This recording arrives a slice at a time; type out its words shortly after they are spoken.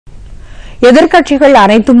எதிர்க்கட்சிகள்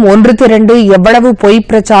அனைத்தும் ஒன்று திரண்டு எவ்வளவு பொய்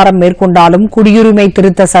பிரச்சாரம் மேற்கொண்டாலும் குடியுரிமை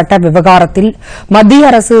திருத்த சட்ட விவகாரத்தில் மத்திய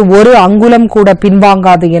அரசு ஒரு அங்குலம் கூட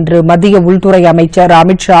பின்வாங்காது என்று மத்திய உள்துறை அமைச்சர்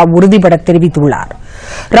அமித் ஷா உறுதிபட தெரிவித்துள்ளார்.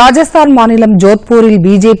 ராஜஸ்தான் மாநிலம் ஜோத்பூரில்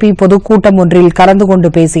பிஜேபி பொதுக்கூட்டம் ஒன்றில் கலந்து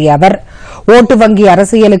கொண்டு பேசிய அவர், ஓட்டு வங்கி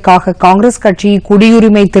அரசியலுக்காக காங்கிரஸ் கட்சி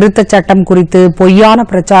குடியுரிமை திருத்தச் சட்டம் குறித்து பொய்யான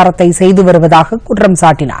பிரச்சாரத்தை செய்து வருவதாக குற்றம்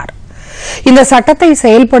சாட்டினார். இந்த சட்டத்தை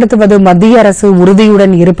செயல்படுத்துவது மத்திய அரசு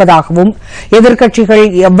உறுதியுடன் இருப்பதாகவும் எதிர்க்கட்சிகள்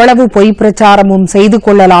எவ்வளவு பொய் பிரச்சாரமும் செய்து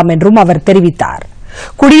கொள்ளலாம் என்றும் அவர் தெரிவித்தார்.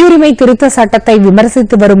 குடியுரிமை திருத்த சட்டத்தை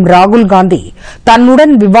விமர்சித்து வரும் ராகுல் காந்தி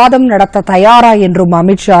தன்னுடன் விவாதம் நடத்த தயாரா என்றும்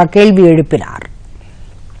அமித் ஷா கேள்வி எழுப்பினார்.